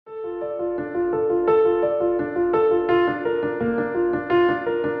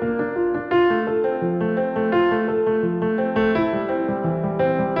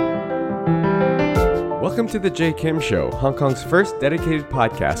to the Jay Kim Show, Hong Kong's first dedicated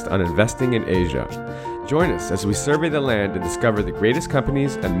podcast on investing in Asia. Join us as we survey the land and discover the greatest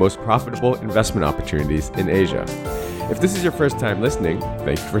companies and most profitable investment opportunities in Asia. If this is your first time listening,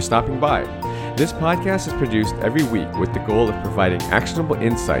 thank you for stopping by. This podcast is produced every week with the goal of providing actionable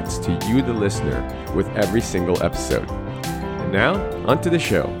insights to you, the listener, with every single episode. And now, on to the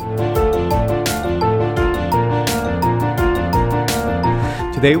show.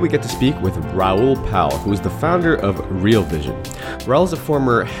 Today we get to speak with Raoul Pal, who is the founder of Real Vision. Raoul is a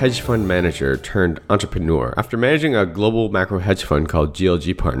former hedge fund manager turned entrepreneur. After managing a global macro hedge fund called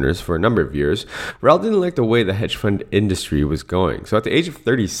GLG Partners for a number of years, Raoul didn't like the way the hedge fund industry was going. So at the age of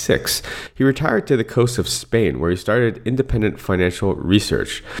 36, he retired to the coast of Spain, where he started independent financial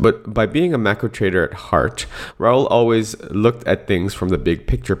research. But by being a macro trader at heart, Raoul always looked at things from the big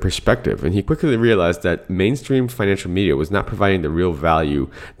picture perspective, and he quickly realized that mainstream financial media was not providing the real value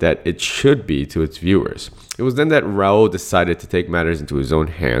that it should be to its viewers. It was then that Raoul decided to take matters into his own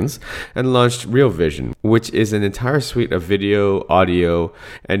hands and launched Real Vision, which is an entire suite of video, audio,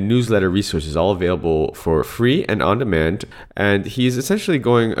 and newsletter resources all available for free and on demand. And he's essentially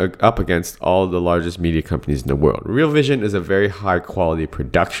going up against all the largest media companies in the world. Real Vision is a very high quality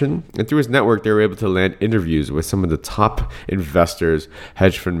production, and through his network, they were able to land interviews with some of the top investors,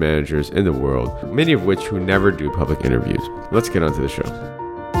 hedge fund managers in the world, many of which who never do public interviews. Let's get on to the show.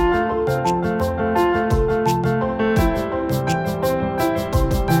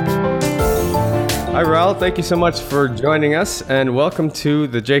 Hi, Raoul. Thank you so much for joining us, and welcome to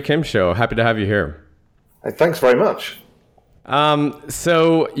the Jay Kim Show. Happy to have you here. Thanks very much.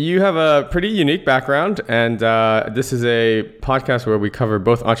 So you have a pretty unique background, and this is a podcast where we cover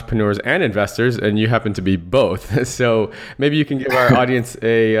both entrepreneurs and investors, and you happen to be both. So maybe you can give our audience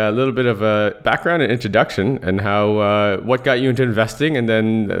a little bit of a background and introduction, and how what got you into investing, and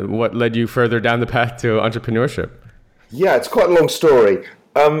then what led you further down the path to entrepreneurship. Yeah, it's quite a long story.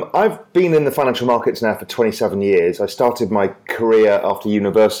 I've been in the financial markets now for 27 years. I started my career after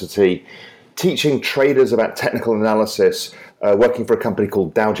university teaching traders about technical analysis, working for a company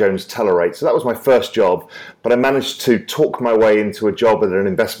called Dow Jones Telerate. So that was my first job, but I managed to talk my way into a job at an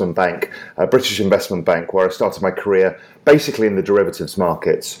investment bank, a British investment bank, where I started my career basically in the derivatives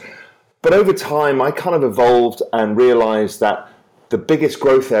markets. But over time, I kind of evolved and realized that the biggest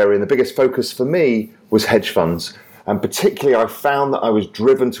growth area and the biggest focus for me was hedge funds. And particularly, I found that I was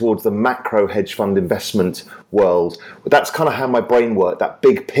driven towards the macro hedge fund investment world. But that's kind of how my brain worked, that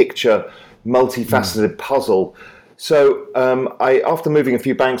big picture, multifaceted puzzle. So after moving a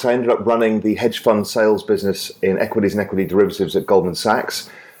few banks, I ended up running the hedge fund sales business in equities and equity derivatives at Goldman Sachs.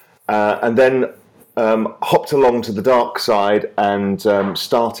 And then hopped along to the dark side and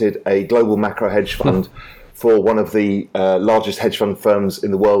started a global macro hedge fund for one of the largest hedge fund firms in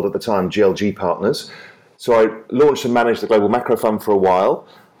the world at the time, GLG Partners. So I launched and managed the Global Macro Fund for a while,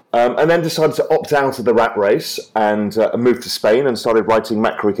 and then decided to opt out of the rat race and moved to Spain and started writing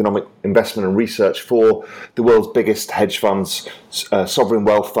macroeconomic investment and research for the world's biggest hedge funds, sovereign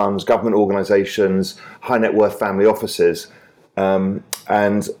wealth funds, government organizations, high net worth family offices. And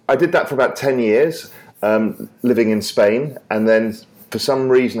I did that for about 10 years, living in Spain, and then for some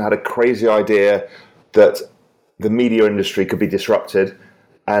reason had a crazy idea that the media industry could be disrupted,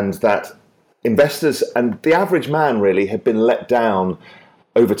 and that investors and the average man really had been let down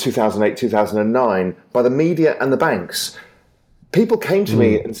over 2008, 2009 by the media and the banks. People came to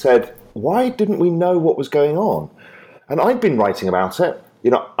me and said, why didn't we know what was going on? And I'd been writing about it. You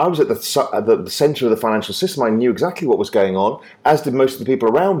know, I was at the center of the financial system. I knew exactly what was going on, as did most of the people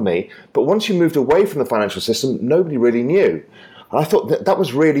around me. But once you moved away from the financial system, nobody really knew. And I thought that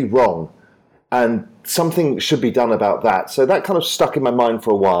was really wrong. And something should be done about that. So that kind of stuck in my mind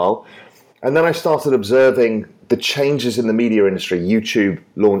for a while. And then I started observing the changes in the media industry. YouTube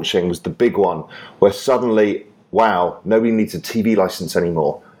launching was the big one, where suddenly, wow, nobody needs a TV license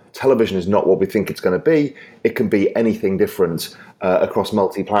anymore. Television is not what we think it's going to be. It can be anything different across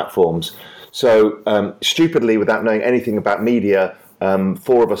multi-platforms. So stupidly, without knowing anything about media,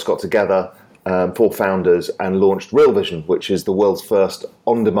 four of us got together, four founders, and launched Real Vision, which is the world's first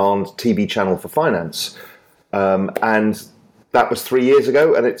on-demand TV channel for finance. And that was 3 years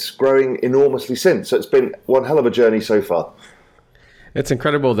ago, and it's growing enormously since. So it's been one hell of a journey so far. It's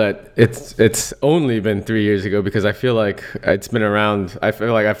incredible that it's only been 3 years ago, because I feel like it's been around. I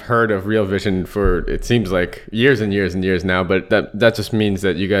feel like I've heard of Real Vision for, it seems like, years and years and years now. But that just means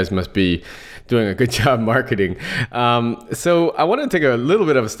that you guys must be doing a good job marketing. So I want to take a little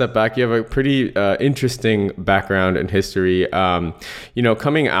bit of a step back. You have a pretty interesting background and history.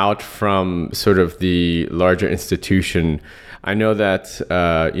 Coming out from sort of the larger institution, I know that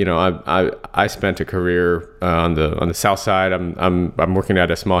I spent a career on the south side. I'm working at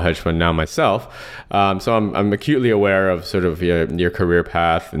a small hedge fund now myself, so I'm acutely aware of sort of your career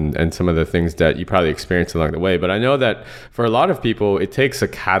path and some of the things that you probably experienced along the way. But I know that for a lot of people, it takes a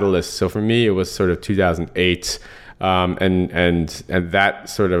catalyst. So for me, it was sort of 2008. And that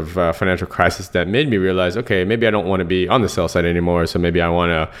sort of financial crisis that made me realize, okay, maybe I don't want to be on the sell side anymore. So maybe I want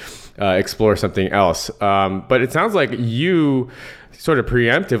to explore something else. But it sounds like you sort of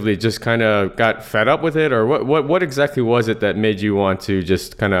preemptively just kind of got fed up with it, or what exactly was it that made you want to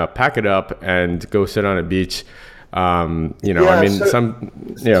just kind of pack it up and go sit on a beach? So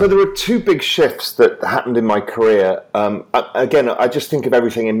there were two big shifts that happened in my career. Again, I just think of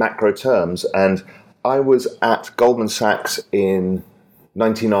everything in macro terms, and I was at Goldman Sachs in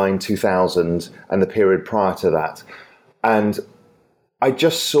 99, 2000, and the period prior to that. And I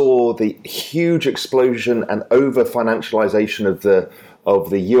just saw the huge explosion and over-financialization of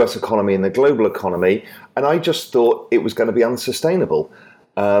the US economy and the global economy, and I just thought it was going to be unsustainable.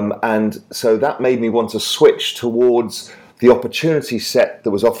 And so that made me want to switch towards the opportunity set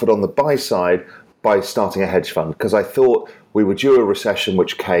that was offered on the buy side by starting a hedge fund, because I thought we were due a recession,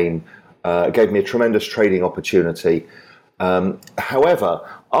 which came. It gave me a tremendous trading opportunity. However,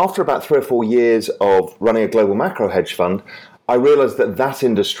 after about 3 or 4 years of running a global macro hedge fund, I realized that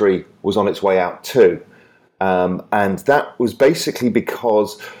industry was on its way out too. And that was basically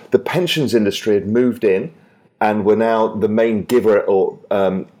because the pensions industry had moved in and were now the main giver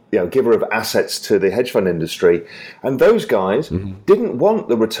giver of assets to the hedge fund industry. And those guys didn't want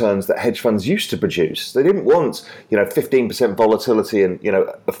the returns that hedge funds used to produce. They didn't want, 15% volatility and,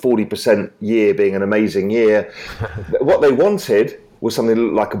 a 40% year being an amazing year. What they wanted was something that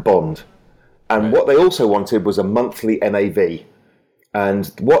looked like a bond. And what they also wanted was a monthly NAV.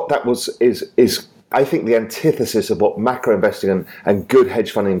 And what that was is I think the antithesis of what macro investing and good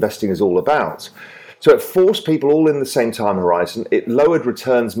hedge fund investing is all about. So it forced people all in the same time horizon. It lowered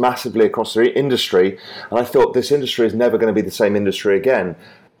returns massively across the industry. And I thought this industry is never going to be the same industry again.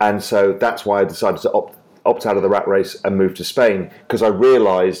 And so that's why I decided to opt out of the rat race and move to Spain, because I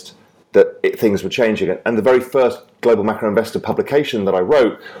realized that things were changing. And the very first global macro investor publication that I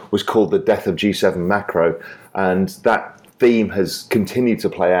wrote was called The Death of G7 Macro. And that theme has continued to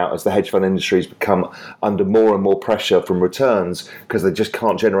play out as the hedge fund industry has become under more and more pressure from returns, because they just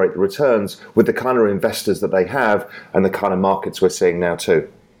can't generate the returns with the kind of investors that they have and the kind of markets we're seeing now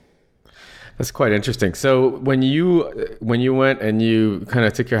too. That's quite interesting. So when you went and you kind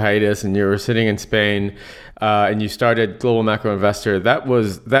of took your hiatus and you were sitting in Spain and you started Global Macro Investor,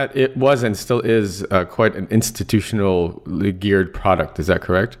 it was and still is quite an institutionally geared product. Is that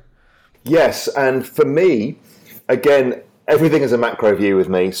correct? Yes, and for me, again, everything is a macro view with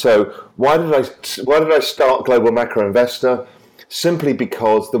me. So why did I start Global Macro Investor? Simply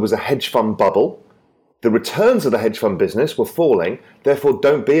because there was a hedge fund bubble. The returns of the hedge fund business were falling. Therefore,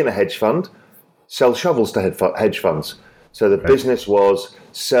 don't be in a hedge fund. Sell shovels to hedge funds. So the business was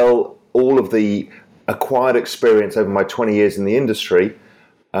sell all of the acquired experience over my 20 years in the industry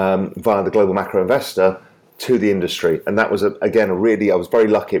via the Global Macro Investor to the industry. And that was, I was very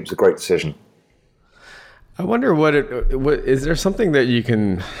lucky. It was a great decision. I wonder what is there something that you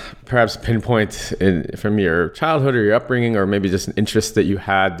can perhaps pinpoint from your childhood or your upbringing, or maybe just an interest that you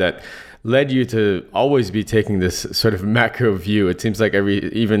had that led you to always be taking this sort of macro view? It seems like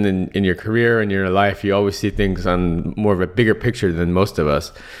even in your career and your life, you always see things on more of a bigger picture than most of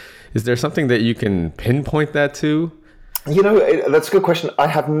us. Is there something that you can pinpoint that to? That's a good question. I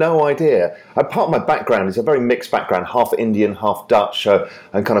have no idea. Part of my background is a very mixed background, half Indian, half Dutch, and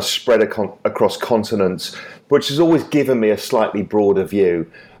kind of spread across continents, which has always given me a slightly broader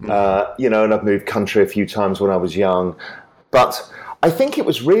view. And I've moved country a few times when I was young. But I think it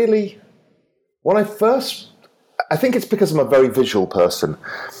was really, I think it's because I'm a very visual person.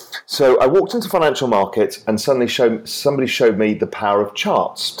 So I walked into financial markets and suddenly somebody showed me the power of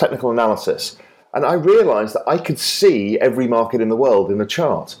charts, technical analysis. And I realized that I could see every market in the world in a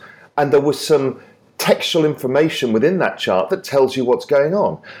chart. And there was some textual information within that chart that tells you what's going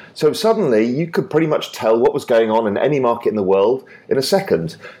on. So suddenly you could pretty much tell what was going on in any market in the world in a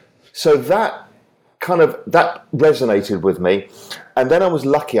second. So that resonated with me. And then I was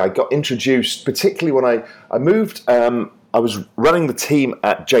lucky. I got introduced, particularly when I moved I was running the team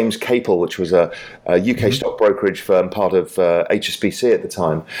at James Capel, which was a UK stock brokerage firm, part of HSBC at the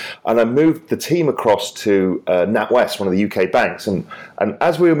time. And I moved the team across to NatWest, one of the UK banks. And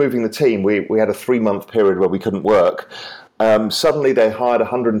as we were moving the team, we had a 3-month period where we couldn't work. Suddenly they hired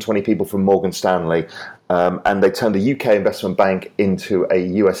 120 people from Morgan Stanley, and they turned a UK investment bank into a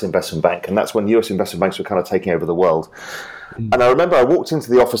US investment bank. And that's when US investment banks were kind of taking over the world. And I remember I walked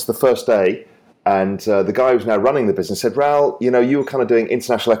into the office the first day, and the guy who's now running the business said, Raoul, you were kind of doing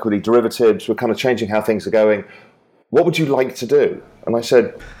international equity derivatives. We're kind of changing how things are going. What would you like to do? And I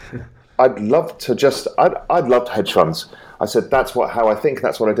said, I'd love to hedge funds. I said, that's how I think.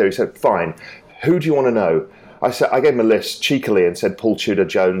 That's what I do. He said, fine. Who do you want to know? I gave him a list cheekily and said, Paul Tudor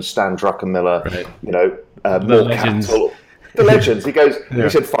Jones, Stan Druckenmiller, right. More Capital. The legends. He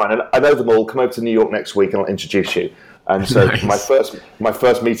said, fine. I know them all. Come over to New York next week and I'll introduce you. And so nice. my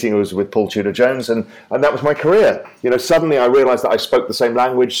first meeting was with Paul Tudor Jones, and that was my career. Suddenly I realized that I spoke the same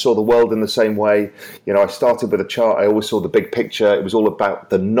language, saw the world in the same way. I started with a chart. I always saw the big picture. It was all about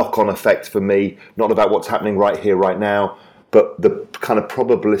the knock-on effect for me, not about what's happening right here, right now, but the kind of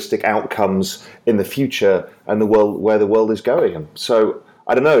probabilistic outcomes in the future and the world, where the world is going. And so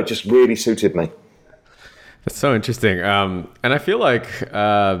I don't know, it just really suited me. That's so interesting, and I feel like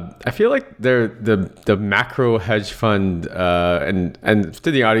the macro hedge fund and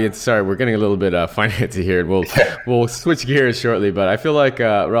to the audience. Sorry, we're getting a little bit financy here. We'll switch gears shortly, but I feel like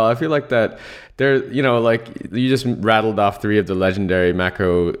Raoul, I feel like that there, like you just rattled off 3 of the legendary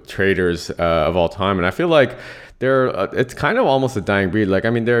macro traders of all time, and I feel like it's kind of almost a dying breed. Like, I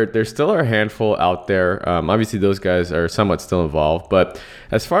mean, there still are a handful out there. Obviously, those guys are somewhat still involved. But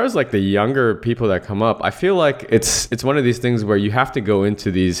as far as like the younger people that come up, I feel like it's one of these things where you have to go into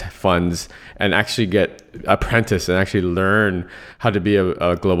these funds and actually get apprentice and actually learn how to be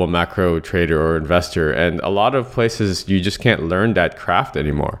a global macro trader or investor. And a lot of places you just can't learn that craft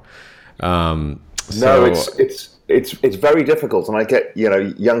anymore. No, it's very difficult, and I get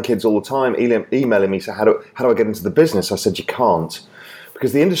young kids all the time emailing me, so how do I get into the business? I said you can't,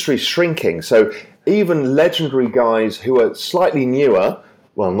 because the industry is shrinking. So even legendary guys who are slightly newer,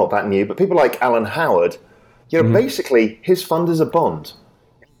 well, not that new, but people like Alan Howard, basically his fund is a bond.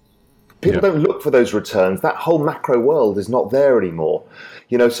 People don't look for those returns. That whole macro world is not there anymore.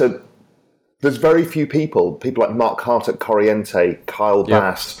 So there's very few people like Mark Hart at Corriente, Kyle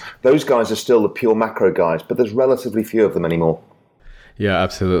Bass. Those guys are still the pure macro guys, but there's relatively few of them anymore. Yeah,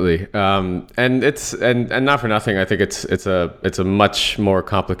 absolutely. And it's and not for nothing. I think it's a much more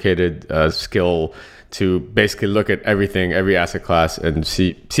complicated skill to basically look at everything, every asset class, and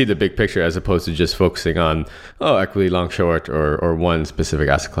see the big picture, as opposed to just focusing on equity, long, short, or one specific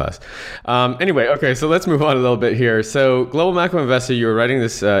asset class. Anyway, okay, so let's move on a little bit here. So, global macro investor, you were writing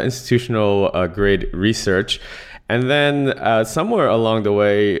this institutional grade research. And then somewhere along the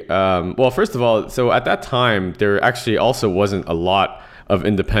way, first of all, so at that time, there actually also wasn't a lot of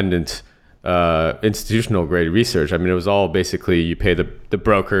independent institutional grade research. I mean, it was all basically you pay the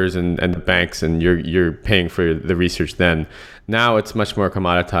brokers and the banks, and you're paying for the research then. Now it's much more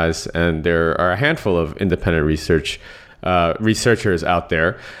commoditized, and there are a handful of independent researchers out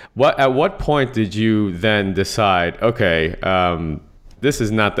there. At what point did you then decide, okay, this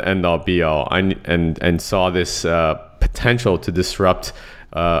is not the end all be all, and saw this potential to disrupt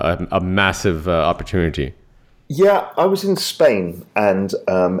a massive opportunity? Yeah, I was in Spain, and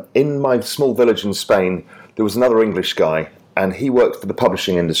in my small village in Spain, there was another English guy, and he worked for the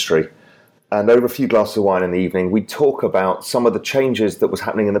publishing industry. And over a few glasses of wine in the evening, we'd talk about some of the changes that was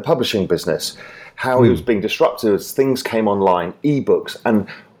happening in the publishing business, how it was being disrupted as things came online, ebooks. And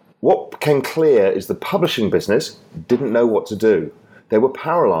what became clear is the publishing business didn't know what to do. They were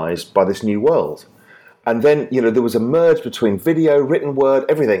paralyzed by this new world. And then, there was a merge between video, written word,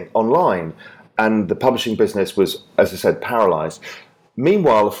 everything online. And the publishing business was, as I said, paralyzed.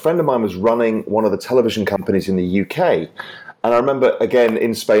 Meanwhile, a friend of mine was running one of the television companies in the UK. And I remember, again,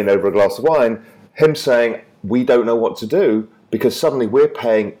 in Spain over a glass of wine, him saying, we don't know what to do, because suddenly we're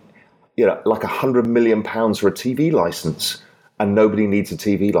paying, like £100 million for a TV license, and nobody needs a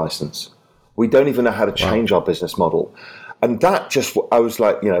TV license. We don't even know how to change our business model. And that just, I was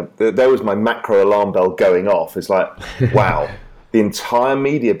like, there was my macro alarm bell going off. It's like, wow. The entire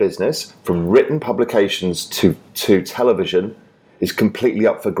media business, from written publications to television, is completely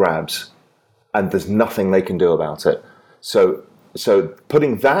up for grabs, and there's nothing they can do about it. So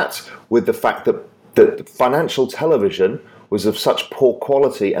putting that with the fact that financial television was of such poor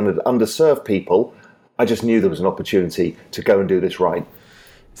quality and had underserved people, I just knew there was an opportunity to go and do this right.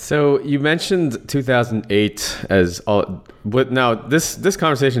 So you mentioned 2008 as all. What now? This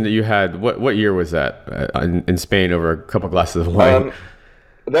conversation that you had, what year was that in Spain over a couple glasses of wine?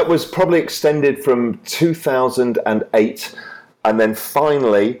 That was probably extended from 2008, and then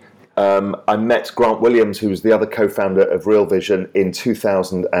finally I met Grant Williams, who was the other co-founder of Real Vision, in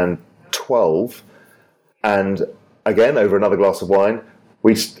 2012, and again over another glass of wine,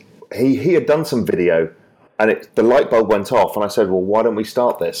 he had done some video. And the light bulb went off, and I said, well, why don't we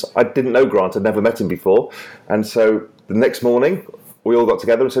start this? I didn't know Grant, I'd never met him before. And so the next morning, we all got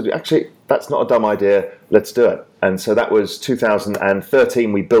together and said, actually, that's not a dumb idea, let's do it. And so that was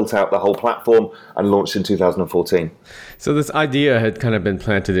 2013, we built out the whole platform and launched in 2014. So this idea had kind of been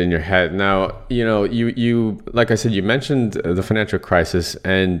planted in your head. Now, you like I said, you mentioned the financial crisis,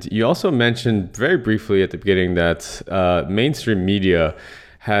 and you also mentioned very briefly at the beginning that mainstream media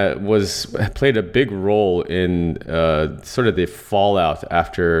played a big role in sort of the fallout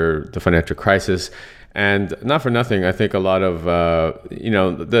after the financial crisis, and not for nothing, I think a lot of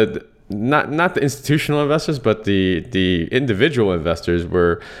the not the institutional investors, but the individual investors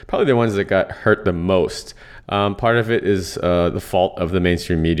were probably the ones that got hurt the most. Part of it is the fault of the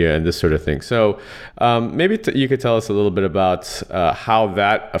mainstream media and this sort of thing. So maybe you could tell us a little bit about how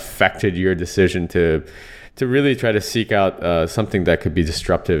that affected your decision to really try to seek out something that could be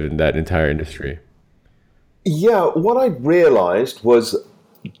disruptive in that entire industry. Yeah, what I realized was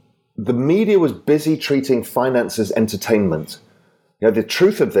the media was busy treating finance as entertainment. The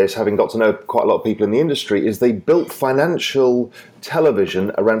truth of this, having got to know quite a lot of people in the industry, is they built financial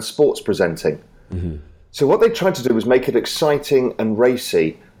television around sports presenting. Mm-hmm. So what they tried to do was make it exciting and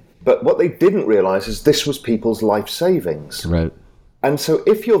racy, but what they didn't realize is this was people's life savings. Right. And so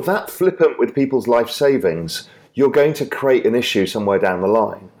if you're that flippant with people's life savings, you're going to create an issue somewhere down the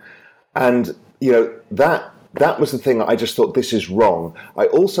line. And, that was the thing. I just thought, this is wrong. I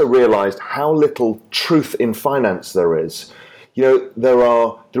also realized how little truth in finance there is.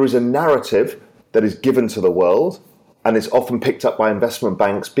 There is a narrative that is given to the world, and it's often picked up by investment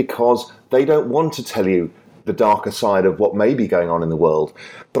banks because they don't want to tell you the darker side of what may be going on in the world.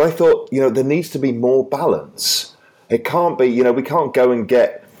 But I thought, there needs to be more balance. It can't be, we can't go and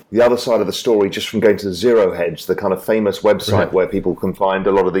get the other side of the story just from going to Zero Hedge, the kind of famous website right, where people can find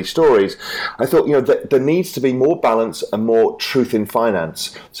a lot of these stories. I thought, that there needs to be more balance and more truth in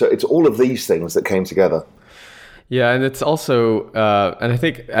finance. So it's all of these things that came together. Yeah, and it's also, and I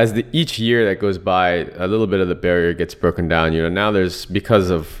think as each year that goes by, a little bit of the barrier gets broken down. Now there's, because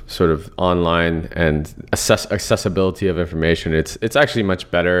of sort of online and accessibility of information, it's actually much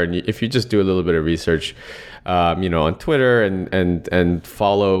better. And if you just do a little bit of research, on Twitter and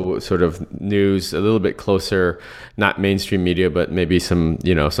follow sort of news a little bit closer, not mainstream media, but maybe some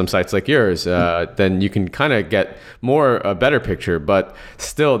sites like yours, then you can kind of get a better picture. But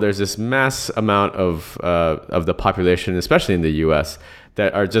still, there's this mass amount of the population, especially in the U.S.,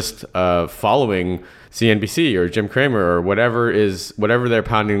 that are just following CNBC or Jim Cramer or whatever they're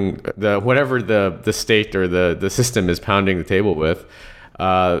pounding, whatever the state or the system is pounding the table with.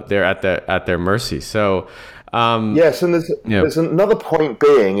 They're at their mercy. So yes, and there's another point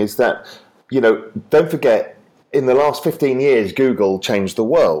being is that don't forget, in the last 15 years, Google changed the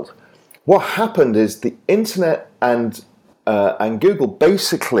world. What happened is the internet and Google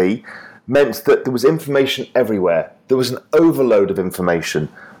basically meant that there was information everywhere. There was an overload of information.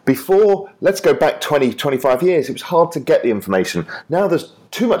 Before, let's go back 20, 25 years, it was hard to get the information. Now there's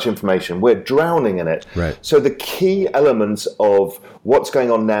too much information. We're drowning in it. Right. So the key element of what's going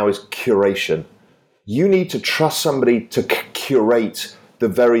on now is curation. You need to trust somebody to curate the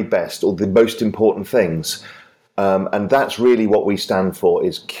very best or the most important things. And that's really what we stand for,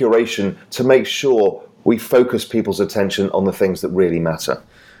 is curation, to make sure we focus people's attention on the things that really matter.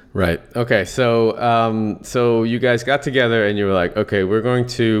 Right. Okay. So you guys got together and you were like, okay, we're going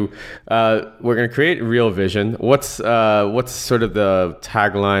to create Real Vision. What's sort of the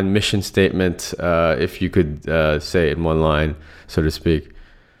tagline, mission statement, if you could say it in one line, so to speak?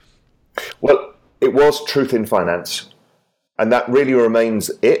 Well, it was truth in finance, and that really remains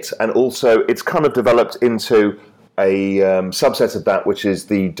it. And also, it's kind of developed into a subset of that, which is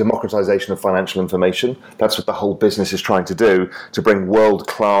the democratization of financial information. That's what the whole business is trying to do, to bring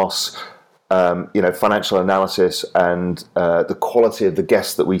world-class financial analysis and the quality of the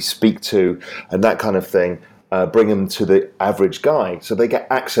guests that we speak to and that kind of thing, bring them to the average guy so they get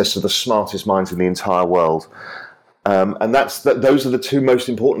access to the smartest minds in the entire world. And those are the two most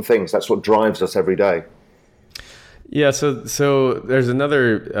important things. That's what drives us every day. Yeah, so there's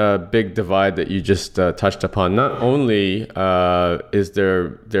another big divide that you just touched upon. Not only is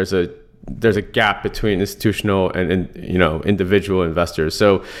there's a there's a gap between institutional and individual investors.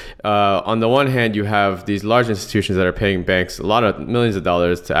 So on the one hand, you have these large institutions that are paying banks a lot of millions of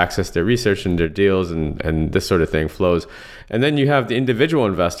dollars to access their research and their deals and this sort of thing flows. And then you have the individual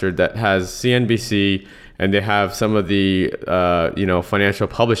investor that has CNBC, and they have some of the financial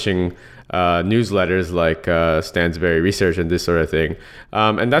publishing newsletters like Stansberry Research and this sort of thing,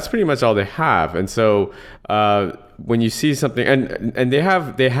 and that's pretty much all they have. And so when you see something, and they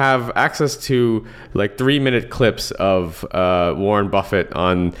have access to like 3-minute clips of Warren Buffett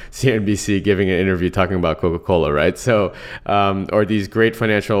on CNBC giving an interview talking about Coca-Cola, right? So or these great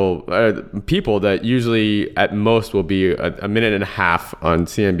financial people that usually at most will be a minute and a half on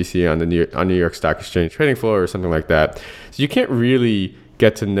CNBC on the New York Stock Exchange trading floor or something like that. So you can't really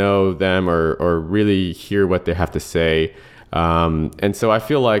get to know them or really hear what they have to say. And so I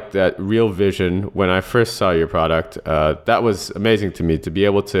feel like that Real Vision, when I first saw your product, that was amazing to me, to be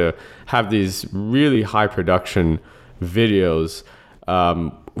able to have these really high production videos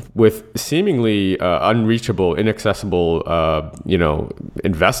with seemingly unreachable, inaccessible,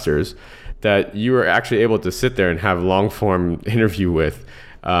 investors that you were actually able to sit there and have long form interview with.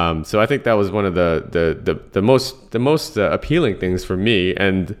 So I think that was one of the most appealing things for me,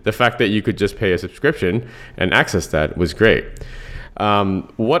 and the fact that you could just pay a subscription and access that was great.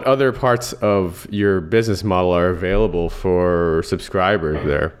 What other parts of your business model are available for subscribers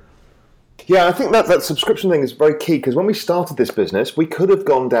there? Yeah, I think that subscription thing is very key, because when we started this business, we could have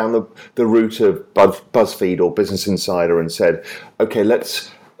gone down the route of BuzzFeed or Business Insider and said, okay,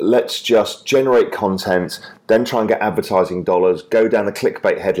 let's just generate content, then try and get advertising dollars, go down the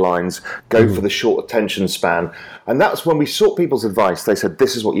clickbait headlines, go for the short attention span. And that's when we sought people's advice. They said,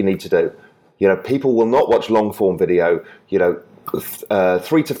 this is what you need to do. People will not watch long form video,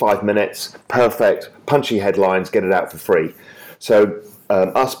 3 to 5 minutes, perfect, punchy headlines, get it out for free. So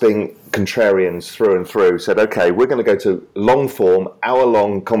us being contrarians through and through said, okay, we're going to go to long form,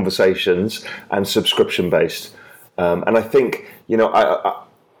 hour-long conversations and subscription-based. And I think,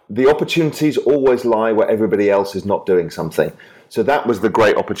 the opportunities always lie where everybody else is not doing something. So that was the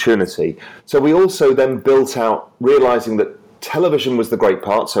great opportunity. So we also then built out, realizing that television was the great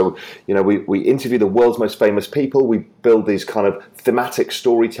part. So, we interview the world's most famous people. We build these kind of thematic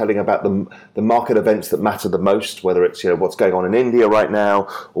storytelling about the market events that matter the most, whether it's, what's going on in India right now,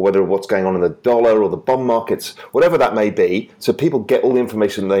 or whether what's going on in the dollar or the bond markets, whatever that may be. So people get all the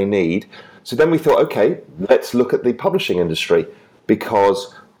information they need. So then we thought, okay, let's look at the publishing industry,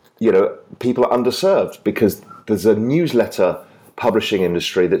 because people are underserved, because there's a newsletter publishing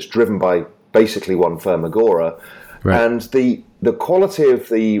industry that's driven by basically one firm, Agora. Right. And the quality of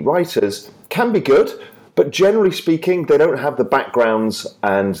the writers can be good, but generally speaking, they don't have the backgrounds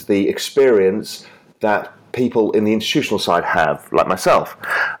and the experience that people in the institutional side have, like myself.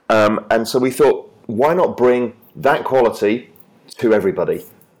 And so we thought, why not bring that quality to everybody?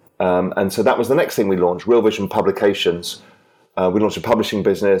 And so that was the next thing we launched, Real Vision Publications. We launched a publishing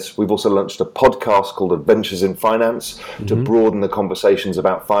business. We've also launched a podcast called Adventures in Finance to broaden the conversations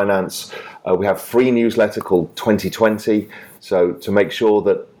about finance. We have a free newsletter called 2020, so to make sure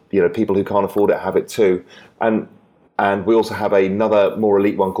that people who can't afford it have it too. And we also have another more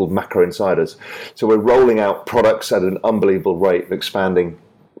elite one called Macro Insiders. So we're rolling out products at an unbelievable rate, expanding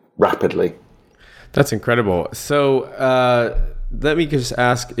rapidly. That's incredible. So let me just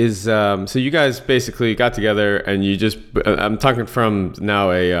ask, so you guys basically got together and you just, I'm talking from now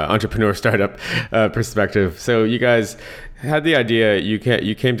a entrepreneur startup perspective. So you guys had the idea, you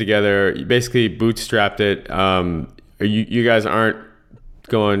came together, you basically bootstrapped it. You guys aren't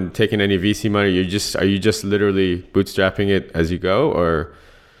taking any VC money. Are you just literally bootstrapping it as you go, or?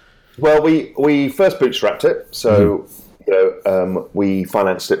 Well, we first bootstrapped it. So, we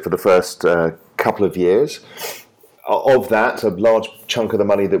financed it for the first couple of years. Of that, a large chunk of the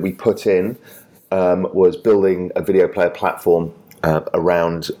money that we put in was building a video player platform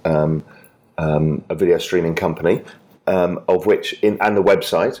around a video streaming company, of which and the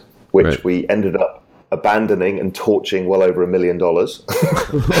website, which right. we ended up abandoning and torching well over $1 million,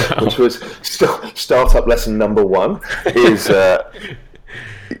 which was startup lesson number one. Is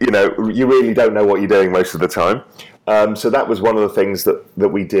you really don't know what you're doing most of the time. So that was one of the things that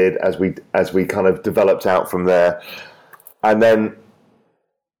we did as we kind of developed out from there, and then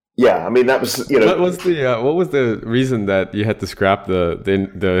that was What was the reason that you had to scrap the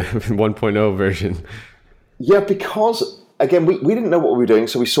 1.0 version? Yeah, because again we didn't know what we were doing,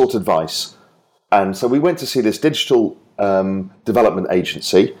 so we sought advice, and so we went to see this digital development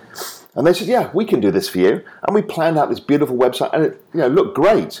agency, and they said, "Yeah, we can do this for you," and we planned out this beautiful website, and it looked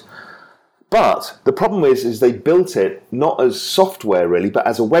great. But the problem is they built it not as software really, but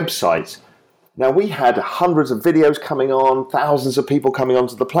as a website. Now, we had hundreds of videos coming on, thousands of people coming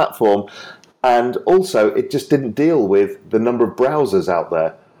onto the platform, and also it just didn't deal with the number of browsers out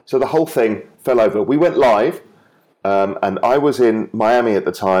there. So the whole thing fell over. We went live, and I was in Miami at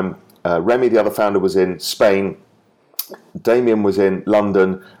the time. Remy, the other founder, was in Spain. Damien was in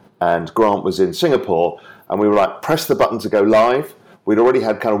London, and Grant was in Singapore. And we were like, press the button to go live. We'd already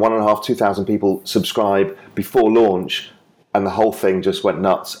had kind of 1,500, 2,000 people subscribe before launch. And the whole thing just went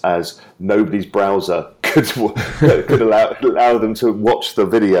nuts as nobody's browser could allow them to watch the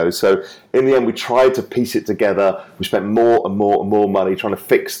video. So in the end, we tried to piece it together. We spent more and more and more money trying to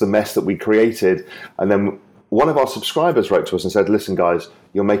fix the mess that we created. And then one of our subscribers wrote to us and said, listen, guys,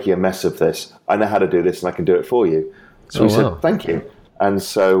 you're making a mess of this. I know how to do this and I can do it for you. So we said, thank you. And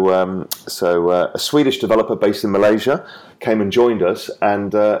so a Swedish developer based in Malaysia came and joined us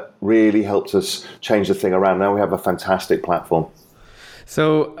and really helped us change the thing around. Now we have a fantastic platform.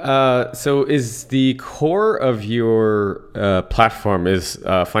 So is the core of your platform is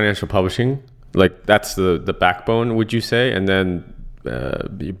financial publishing? Like that's the backbone, would you say? And then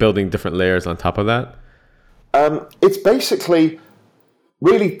you're building different layers on top of that? It's basically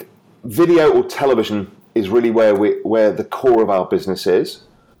really video or television is really where the core of our business is.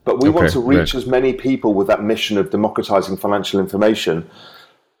 But we want to reach as many people with that mission of democratizing financial information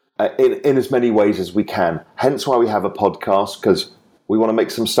in as many ways as we can. Hence why we have a podcast, because we want to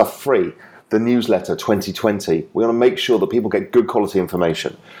make some stuff free. The newsletter 2020, we want to make sure that people get good quality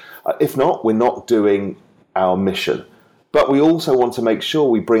information. If not, we're not doing our mission. But we also want to make sure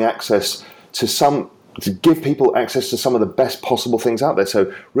we bring access to give people access to some of the best possible things out there.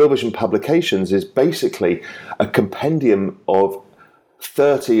 So Real Vision Publications is basically a compendium of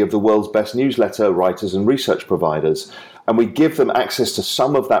 30 of the world's best newsletter writers and research providers. And we give them access to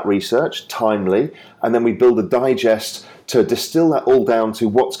some of that research, timely, and then we build a digest to distill that all down to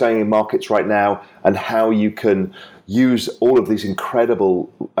what's going in markets right now and how you can use all of these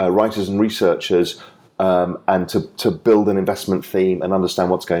incredible writers and researchers and to build an investment theme and understand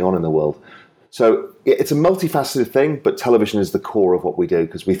what's going on in the world. So it's a multifaceted thing, but television is the core of what we do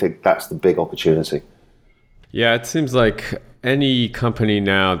because we think that's the big opportunity. Yeah, it seems like any company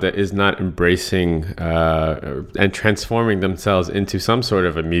now that is not embracing and transforming themselves into some sort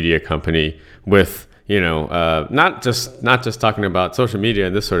of a media company with, not just talking about social media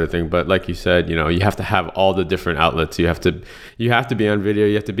and this sort of thing, but like you said, you have to have all the different outlets. You have to be on video,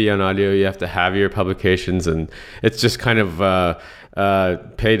 you have to be on audio, you have to have your publications, and it's just kind of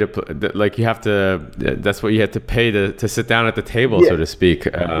pay to like you have to. That's what you have to pay to sit down at the table, so to speak.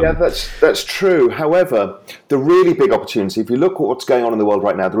 Yeah, that's true. However, the really big opportunity, if you look at what's going on in the world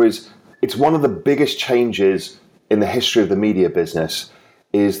right now, it's one of the biggest changes in the history of the media business,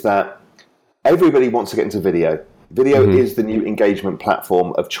 is that everybody wants to get into video. Video is the new engagement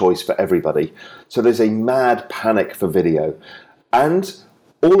platform of choice for everybody. So there's a mad panic for video, and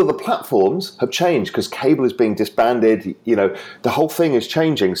all of the platforms have changed because cable is being disbanded. The whole thing is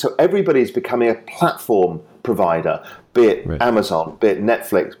changing. So everybody is becoming a platform provider, be it Amazon, be it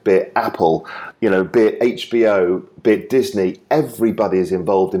Netflix, be it Apple, be it HBO, be it Disney. Everybody is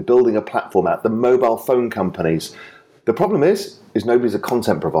involved in building a platform out. The mobile phone companies. The problem is nobody's a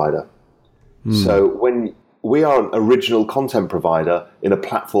content provider. So when we are an original content provider in a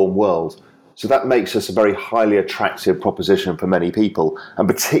platform world, so that makes us a very highly attractive proposition for many people, and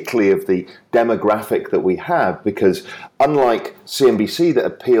particularly of the demographic that we have, because unlike CNBC that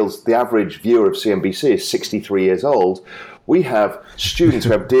appeals, the average viewer of CNBC is 63 years old, we have students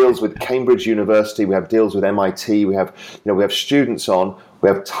who have deals with Cambridge University, we have deals with MIT, we have students on, we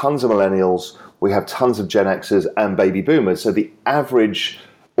have tons of millennials, we have tons of Gen Xers and baby boomers. So the average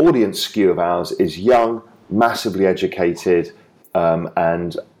audience skew of ours is young, massively educated,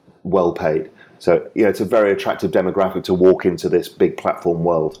 and well paid. So it's a very attractive demographic to walk into this big platform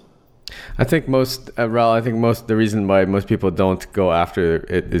world. I think the reason why most people don't go after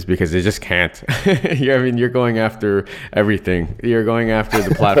it is because they just can't. You're going after everything. You're going after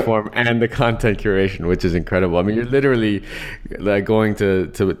the platform and the content curation, which is incredible. I mean, you're literally like going to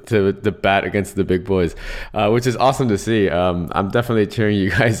the bat against the big boys, which is awesome to see. I'm definitely cheering you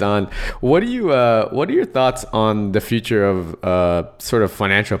guys on. What are your thoughts on the future of sort of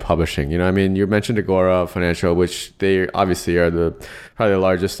financial publishing? You mentioned Agora Financial, which they obviously are probably the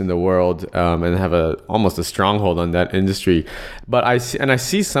largest in the world, and have almost a stronghold on that industry. But I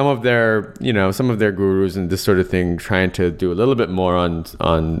see some of their gurus and this sort of thing trying to do a little bit more on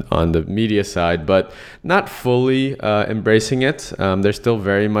the media side, but not fully embracing it. They're still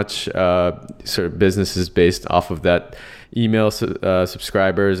very much sort of businesses based off of that email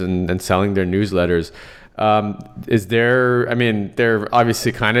subscribers and selling their newsletters. Is there, I mean, they're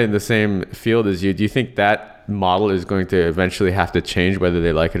obviously kind of in the same field as you. Do you think that model is going to eventually have to change whether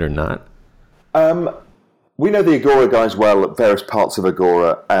they like it or not? We know the Agora guys well at various parts of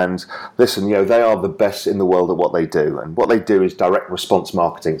Agora, and listen, they are the best in the world at what they do. And what they do is direct response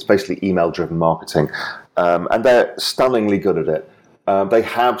marketing. It's basically email-driven marketing, and they're stunningly good at it. They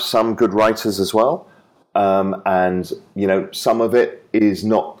have some good writers as well, and some of it is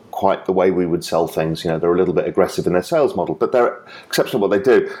not quite the way we would sell things. They're a little bit aggressive in their sales model, but they're exceptional at what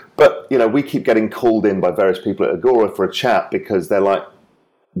they do. But we keep getting called in by various people at Agora for a chat because they're like,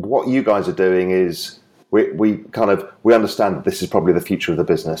 what you guys are doing is we understand that this is probably the future of the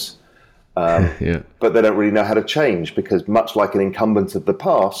business, yeah. But they don't really know how to change because, much like an incumbent of the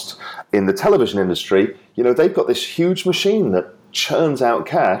past in the television industry, they've got this huge machine that churns out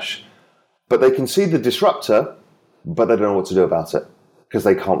cash, but they can see the disruptor, but they don't know what to do about it because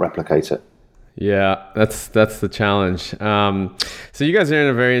they can't replicate it. Yeah, that's the challenge. So you guys are in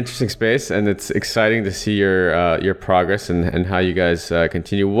a very interesting space, and it's exciting to see your progress and how you guys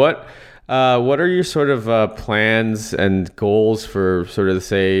continue. What are your sort of plans and goals for sort of,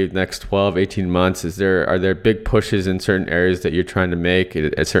 say, next 12, 18 months? Are there big pushes in certain areas that you're trying to make,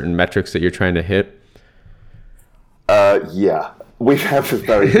 at certain metrics that you're trying to hit? Yeah, we have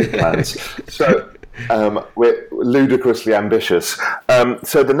very big plans. So we're ludicrously ambitious.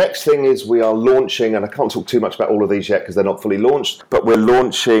 So the next thing is we are launching, and I can't talk too much about all of these yet because they're not fully launched, but we're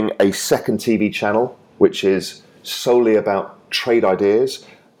launching a second TV channel, which is solely about trade ideas,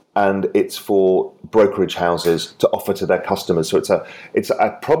 and it's for brokerage houses to offer to their customers. So it's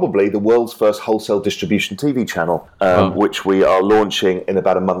probably the world's first wholesale distribution TV channel, which we are launching in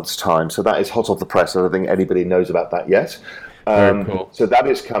about a month's time. So that is hot off the press. I don't think anybody knows about that yet. Very cool. So that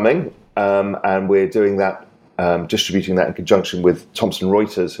is coming, and we're doing that, distributing that in conjunction with Thomson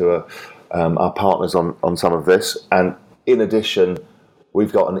Reuters, who are our partners on some of this. And in addition,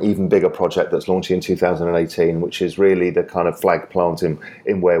 we've got an even bigger project that's launching in 2018, which is really the kind of flag plant in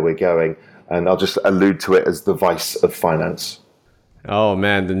where we're going. And I'll just allude to it as the Vice of Finance. Oh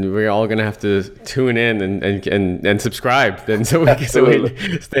man, then we're all gonna have to tune in and subscribe then, so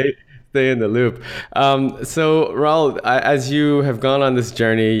we stay in the loop. So Raoul, as you have gone on this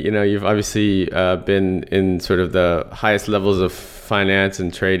journey, you've obviously been in sort of the highest levels of finance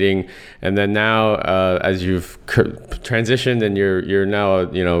and trading, and then now as you've transitioned and you're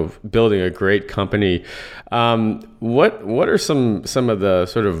now building a great company, what are some of the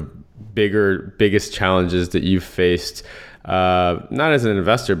sort of biggest challenges that you've faced, not as an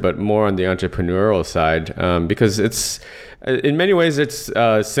investor but more on the entrepreneurial side, because it's in many ways it's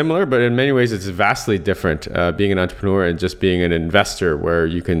similar, but in many ways it's vastly different, being an entrepreneur and just being an investor, where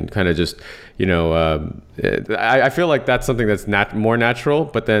you can kind of just I feel like that's something that's more natural,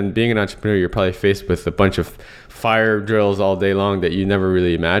 but then being an entrepreneur, you're probably faced with a bunch of fire drills all day long that you never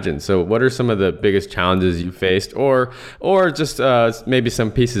really imagined. So what are some of the biggest challenges you faced, or just maybe some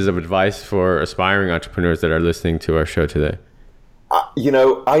pieces of advice for aspiring entrepreneurs that are listening to our show today?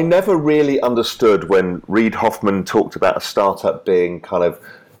 I never really understood when Reid Hoffman talked about a startup being kind of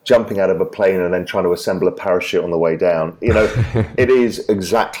jumping out of a plane and then trying to assemble a parachute on the way down. It is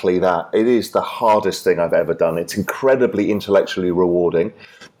exactly that. It is the hardest thing I've ever done. It's incredibly intellectually rewarding.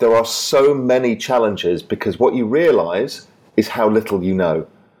 There are so many challenges because what you realize is how little you know.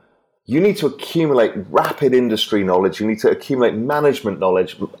 You need to accumulate rapid industry knowledge. You need to accumulate management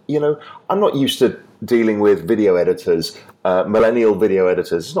knowledge. I'm not used to dealing with video editors, millennial video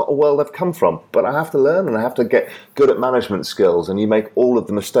editors. It's not a world I've come from, but I have to learn and I have to get good at management skills, and you make all of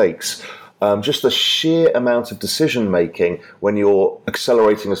the mistakes. Just the sheer amount of decision making when you're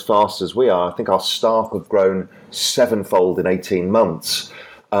accelerating as fast as we are. I think our staff have grown 7-fold in 18 months.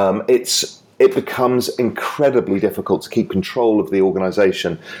 It becomes incredibly difficult to keep control of the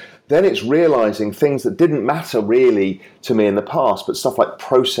organization. Then it's realizing things that didn't matter really to me in the past, but stuff like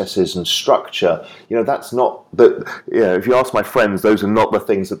processes and structure. That's not if you ask my friends, those are not the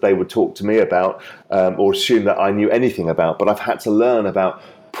things that they would talk to me about or assume that I knew anything about. But I've had to learn about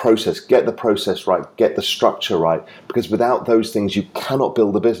process, get the process right, get the structure right, because without those things, you cannot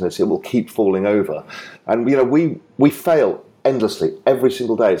build a business. It will keep falling over. And, we fail endlessly every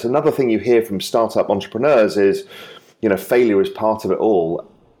single day. It's another thing you hear from startup entrepreneurs is, failure is part of it all.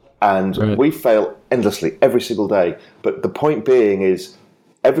 And right. We fail endlessly every single day. But the point being is,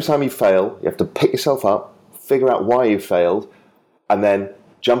 every time you fail, you have to pick yourself up, figure out why you failed, and then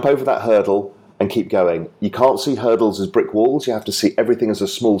jump over that hurdle and keep going. You can't see hurdles as brick walls. You have to see everything as a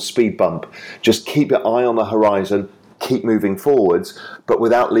small speed bump. Just keep your eye on the horizon, keep moving forwards, but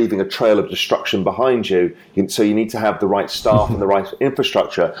without leaving a trail of destruction behind you. So you need to have the right staff and the right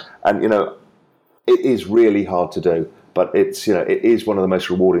infrastructure. And, it is really hard to do, but it is one of the most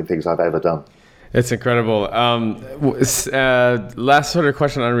rewarding things I've ever done. It's incredible. Last sort of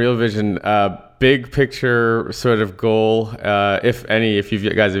question on Real Vision. Big picture sort of goal, if any, if you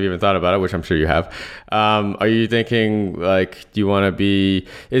guys have even thought about it, which I'm sure you have. Are you thinking like, do you want to be?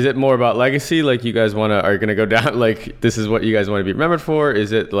 Is it more about legacy? Like you guys are going to go down? Like this is what you guys want to be remembered for?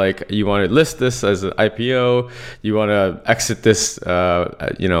 Is it like you want to list this as an IPO? You want to exit this,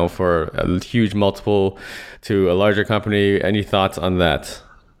 for a huge multiple to a larger company? Any thoughts on that?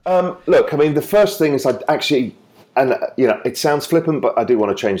 Look, I mean, the first thing is it sounds flippant, but I do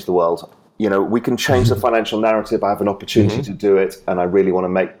want to change the world. We can change the financial narrative. I have an opportunity to do it, and I really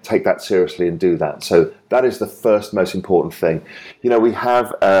want to take that seriously and do that. So that is the first most important thing. We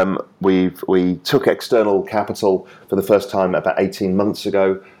took external capital for the first time about 18 months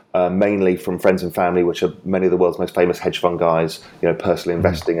ago, mainly from friends and family, which are many of the world's most famous hedge fund guys, personally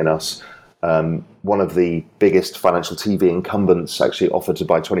investing in us. One of the biggest financial TV incumbents actually offered to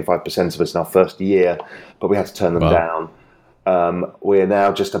buy 25% of us in our first year, but we had to turn them down. We're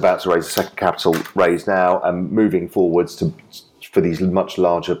now just about to raise the second capital raise now and moving forwards for these much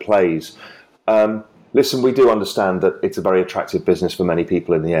larger plays. Listen, we do understand that it's a very attractive business for many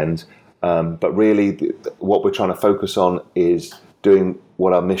people in the end, but really what we're trying to focus on is doing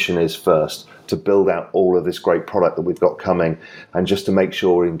what our mission is first, to build out all of this great product that we've got coming, and just to make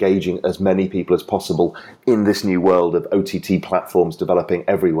sure we're engaging as many people as possible in this new world of OTT platforms developing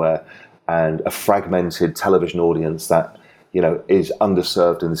everywhere and a fragmented television audience that is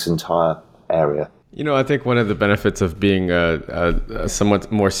underserved in this entire area. I think one of the benefits of being a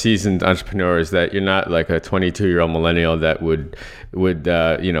somewhat more seasoned entrepreneur is that you're not like a 22-year-old millennial that would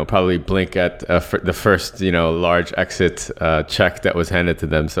probably blink at the first large exit check that was handed to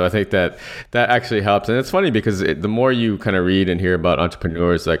them. So I think that actually helps. And it's funny because the more you kind of read and hear about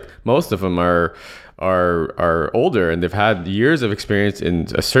entrepreneurs, like most of them are older and they've had years of experience in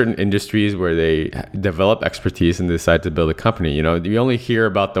certain industries where they develop expertise and decide to build a company. You only hear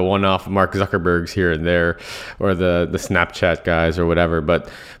about the one-off Mark Zuckerbergs here and there, or the Snapchat guys or whatever.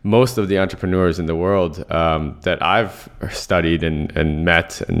 But most of the entrepreneurs in the world that I've studied and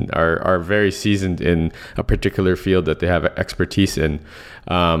met and are very seasoned in a particular field that they have expertise in.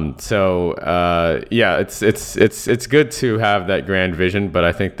 It's good to have that grand vision, but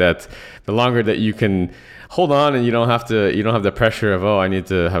I think that the longer that you can hold on and you don't have the pressure of, I need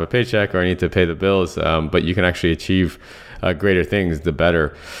to have a paycheck or I need to pay the bills, but you can actually achieve greater things, the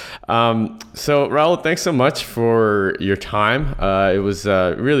better. So Raoul, thanks so much for your time. It was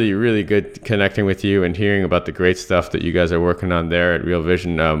really, really good connecting with you and hearing about the great stuff that you guys are working on there at Real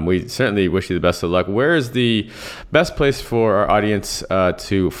Vision. We certainly wish you the best of luck. Where is the best place for our audience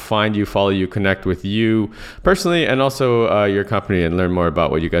to find you, follow you, connect with you personally, and also your company, and learn more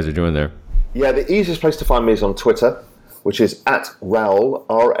about what you guys are doing there? Yeah, the easiest place to find me is on Twitter, which is at Raoul,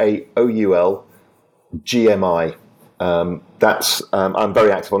 Raoul GMI. I'm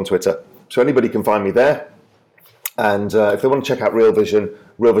very active on Twitter, so anybody can find me there. And if they want to check out Real Vision,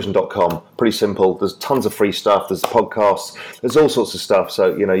 realvision.com. Pretty simple. There's tons of free stuff. There's podcasts. There's all sorts of stuff.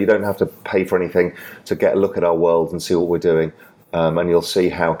 So you don't have to pay for anything to get a look at our world and see what we're doing. And you'll see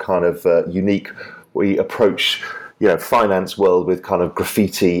how kind of unique we approach finance world with kind of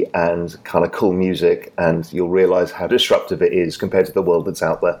graffiti and kind of cool music, and you'll realize how disruptive it is compared to the world that's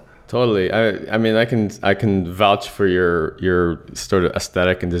out there. Totally. I mean, I can vouch for your sort of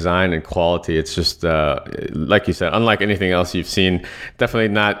aesthetic and design and quality. It's just like you said, unlike anything else you've seen. Definitely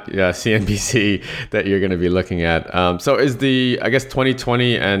not CNBC that you're going to be looking at. So is I guess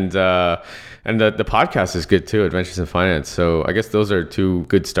 2020 and the podcast is good too, Adventures in Finance. So I guess those are two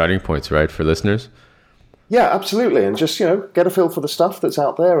good starting points, right, for listeners? Yeah, absolutely, and just get a feel for the stuff that's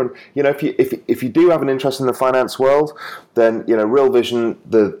out there, and if you do have an interest in the finance world, then Real Vision,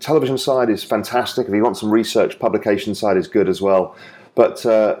 the television side is fantastic. If you want some research, publication side is good as well. But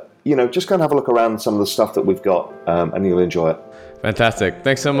just go and have a look around some of the stuff that we've got, and you'll enjoy it. Fantastic.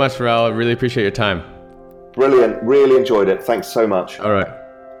 Thanks so much, Raoul. I really appreciate your time. Brilliant. Really enjoyed it. Thanks so much. All right.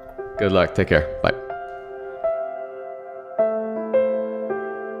 Good luck. Take care. Bye.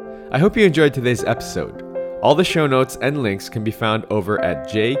 I hope you enjoyed today's episode. All the show notes and links can be found over at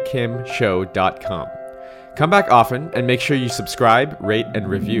jkimshow.com. Come back often and make sure you subscribe, rate, and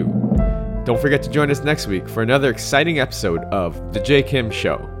review. Don't forget to join us next week for another exciting episode of The J. Kim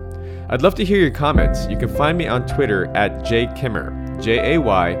Show. I'd love to hear your comments. You can find me on Twitter at jkimmer,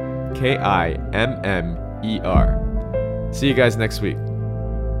 JAYKIMMER. See you guys next week.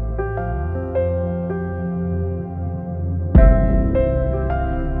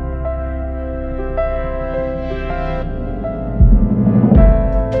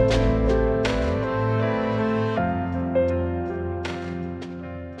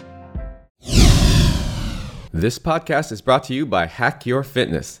 This podcast is brought to you by Hack Your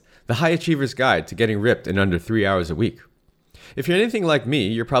Fitness, the high achiever's guide to getting ripped in under 3 hours a week. If you're anything like me,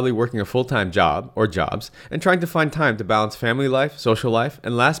 you're probably working a full-time job or jobs and trying to find time to balance family life, social life,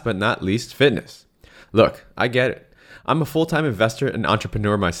 and last but not least, fitness. Look, I get it. I'm a full-time investor and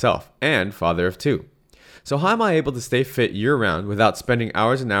entrepreneur myself, and father of two. So how am I able to stay fit year-round without spending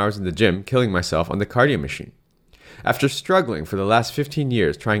hours and hours in the gym killing myself on the cardio machine? After struggling for the last 15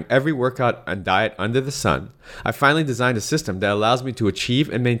 years trying every workout and diet under the sun, I finally designed a system that allows me to achieve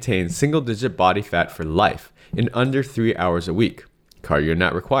and maintain single-digit body fat for life in under 3 hours a week. Cardio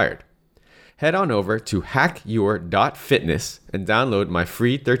not required. Head on over to hackyour.fitness and download my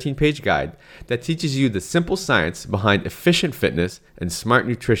free 13-page guide that teaches you the simple science behind efficient fitness and smart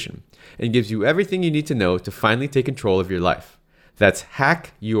nutrition and gives you everything you need to know to finally take control of your life. That's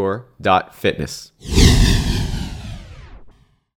hackyour.fitness.